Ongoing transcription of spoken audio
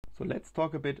So let's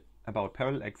talk a bit about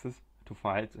parallel access to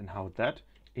files and how that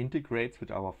integrates with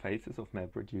our phases of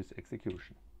MapReduce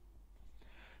execution.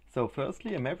 So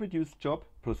firstly, a MapReduce job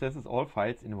processes all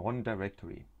files in one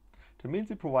directory. That means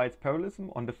it provides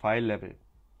parallelism on the file level.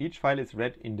 Each file is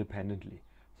read independently.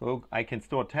 So I can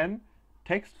store 10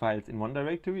 text files in one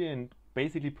directory and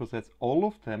basically process all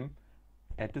of them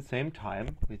at the same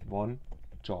time with one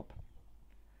job.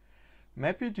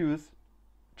 MapReduce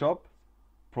jobs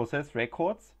process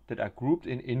records that are grouped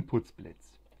in input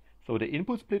splits. So the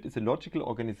input split is a logical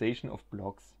organization of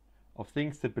blocks, of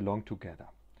things that belong together.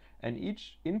 And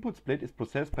each input split is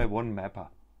processed by one mapper.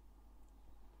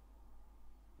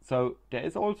 So there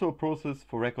is also a process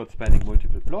for records spanning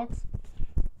multiple blocks,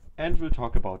 and we'll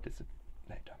talk about this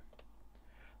later.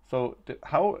 So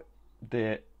how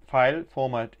the file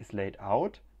format is laid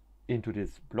out into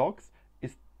these blocks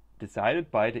is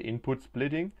decided by the input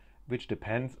splitting, which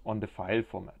depends on the file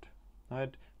format.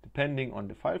 Right? Depending on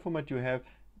the file format you have,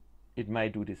 it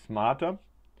might do this smarter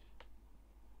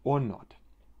or not.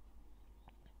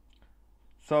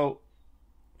 So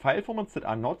file formats that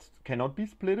cannot be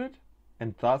splitted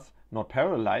and thus not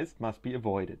parallelized must be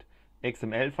avoided.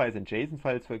 XML files and JSON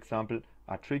files, for example,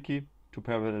 are tricky to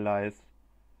parallelize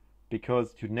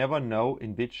because you never know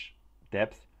in which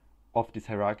depth of this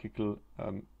hierarchical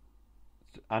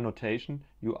annotation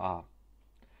you are.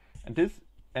 And this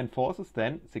enforces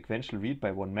then sequential read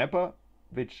by one mapper,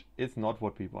 which is not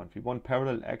what we want. We want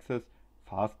parallel access,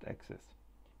 fast access.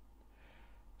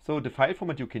 So the file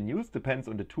format you can use depends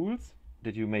on the tools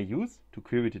that you may use to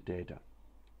query the data,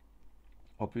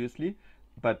 obviously,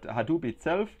 but Hadoop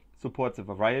itself supports a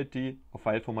variety of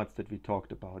file formats that we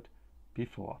talked about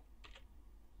before.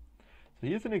 So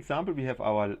here's an example. We have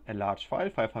a large file,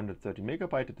 530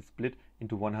 megabyte, that is split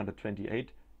into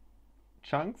 128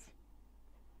 chunks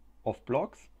of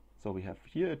blocks. So we have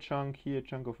here a chunk, here a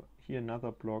chunk, here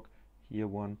another block, here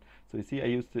one. So you see I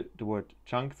use the word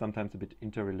chunk, sometimes a bit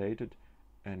interrelated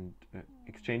and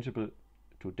exchangeable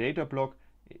to data block.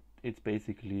 It's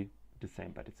basically the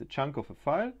same, but it's a chunk of a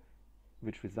file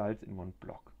which results in one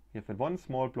block. You have one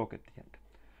small block at the end.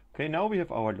 Okay, now we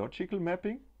have our logical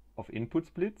mapping of input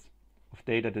splits of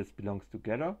data that belongs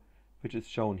together, which is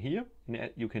shown here.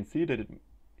 And you can see that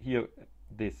here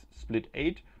this split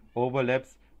 8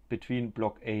 overlaps between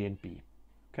block A and B.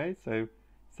 Okay, so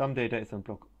some data is on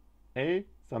block A,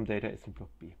 some data is on block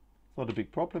B. It's not a big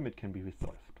problem, it can be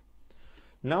resolved.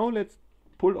 Now let's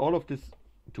pull all of this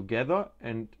together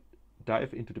and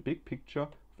dive into the big picture of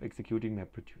executing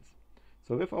MapReduce.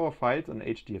 So we have our files on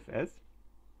HDFS,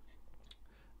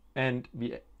 and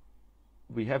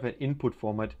we have an input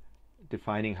format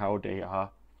defining how they are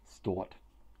stored.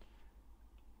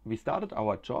 We started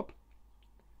our job,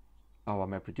 our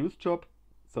MapReduce job,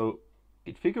 so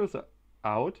it figures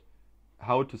out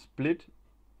how to split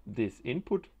this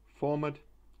input format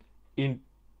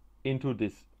into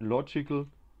this logical,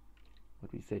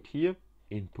 what we said here,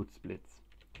 input splits.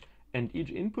 And each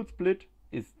input split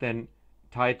is then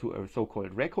tied to a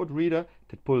so-called record reader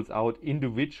that pulls out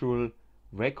individual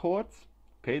records.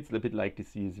 Okay, it's a bit like the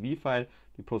CSV file.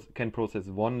 We can process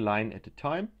one line at a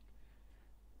time.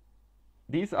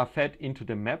 These are fed into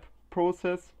the map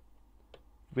process,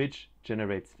 which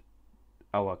generates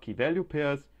our key value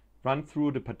pairs, run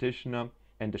through the partitioner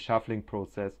and the shuffling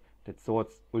process that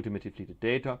sorts ultimately the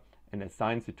data and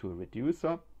assigns it to a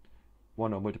reducer,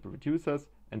 one or multiple reducers,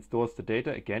 and stores the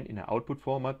data again in an output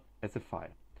format as a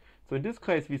file. So in this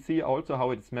case, we see also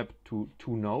how it is mapped to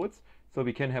two nodes. So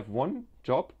we can have one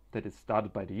job that is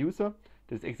started by the user,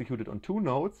 that is executed on two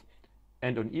nodes,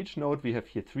 and on each node we have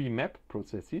here 3 map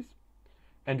processes,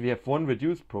 and we have one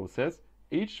reduce process,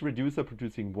 each reducer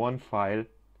producing one file,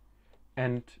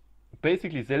 and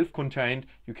basically self-contained.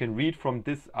 You can read from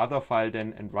this other file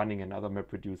then and running another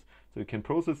MapReduce. So you can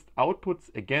process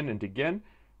outputs again and again,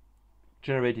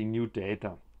 generating new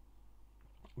data,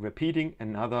 repeating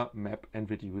another map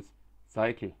and reduce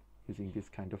cycle using this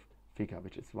kind of figure,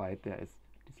 which is why there is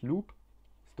this loop.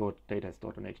 Data is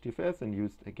stored on HDFS and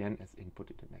used again as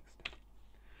input in the next step.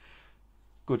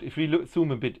 Good. If we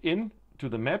zoom a bit in to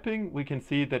the mapping, we can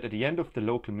see that at the end of the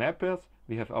local map pairs,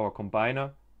 we have our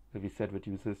combiner where we set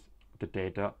reduces the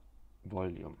data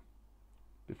volume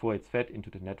before it's fed into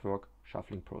the network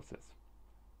shuffling process.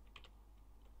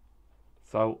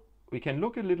 So we can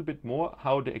look a little bit more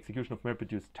how the execution of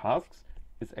MapReduce tasks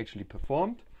is actually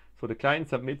performed. So the client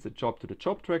submits a job to the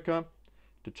job tracker.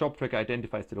 The job tracker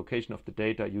identifies the location of the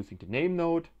data using the name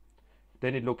node.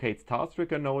 Then it locates task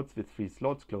tracker nodes with 3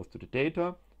 slots close to the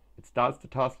data. It starts the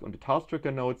task on the task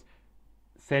tracker nodes,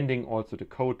 sending also the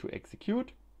code to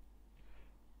execute.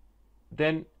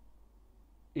 Then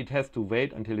it has to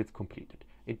wait until it's completed.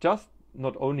 It just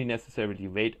not only necessarily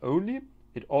wait only,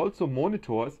 it also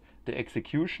monitors the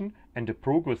execution and the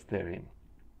progress therein,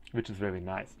 which is very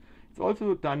nice. It's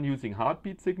also done using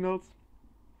heartbeat signals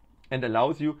and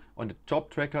allows you on the job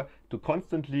tracker to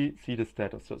constantly see the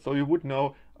status. So you would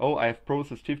know, oh, I have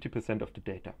processed 50% of the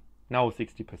data, now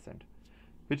 60%,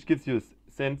 which gives you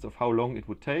a sense of how long it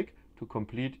would take to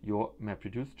complete your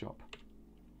MapReduce job.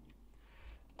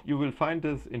 You will find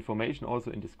this information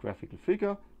also in this graphical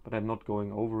figure, but I'm not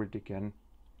going over it again.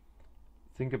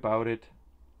 Think about it.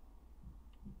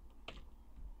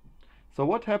 So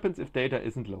what happens if data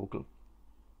isn't local?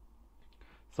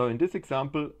 So in this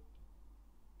example,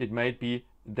 it might be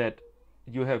that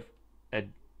you have a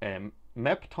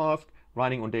map task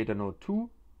running on data node 2,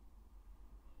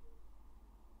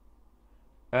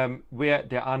 where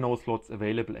there are no slots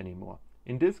available anymore.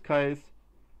 In this case,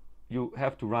 you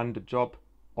have to run the job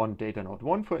on data node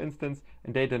 1, for instance,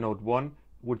 and data node 1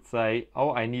 would say,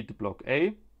 oh, I need the block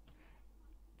A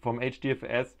from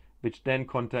HDFS, which then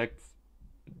contacts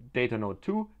data node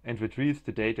 2 and retrieves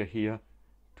the data here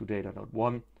to data node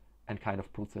 1 and kind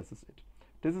of processes it.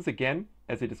 This is, again,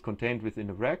 as it is contained within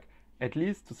a rack, at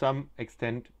least to some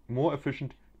extent more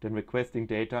efficient than requesting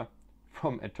data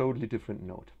from a totally different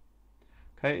node.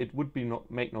 Okay, it would be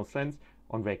make no sense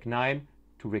on rack 9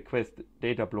 to request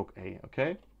data block A,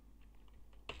 okay?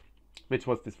 Which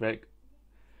was this rack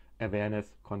awareness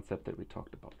concept that we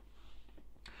talked about.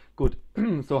 Good.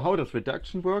 So how does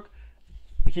reduction work?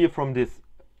 Here from this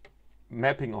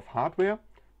mapping of hardware.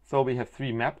 So we have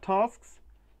 3 map tasks.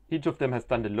 Each of them has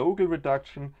done the local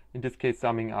reduction, in this case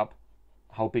summing up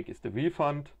how big is the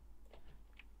refund.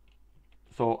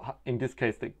 So in this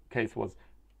case, the case was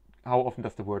how often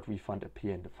does the word refund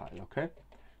appear in the file, okay?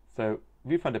 So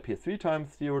refund appears 3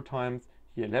 times, 0 times,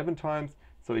 here 11 times.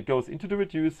 So it goes into the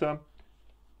reducer,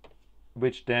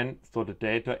 which then stores the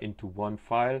data into one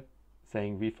file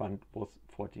saying refund was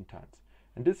 14 times.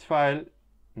 And this file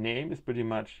name is pretty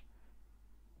much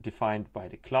defined by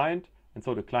the client, and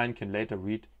so the client can later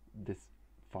read this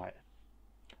file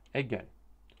again.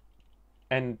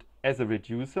 And as a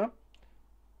reducer,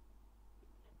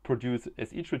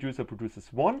 as each reducer produces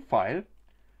one file,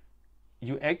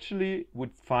 you actually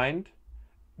would find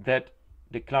that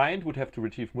the client would have to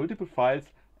retrieve multiple files,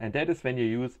 and that is when you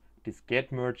use this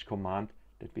get merge command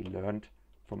that we learned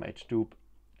from HDoop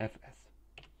FS.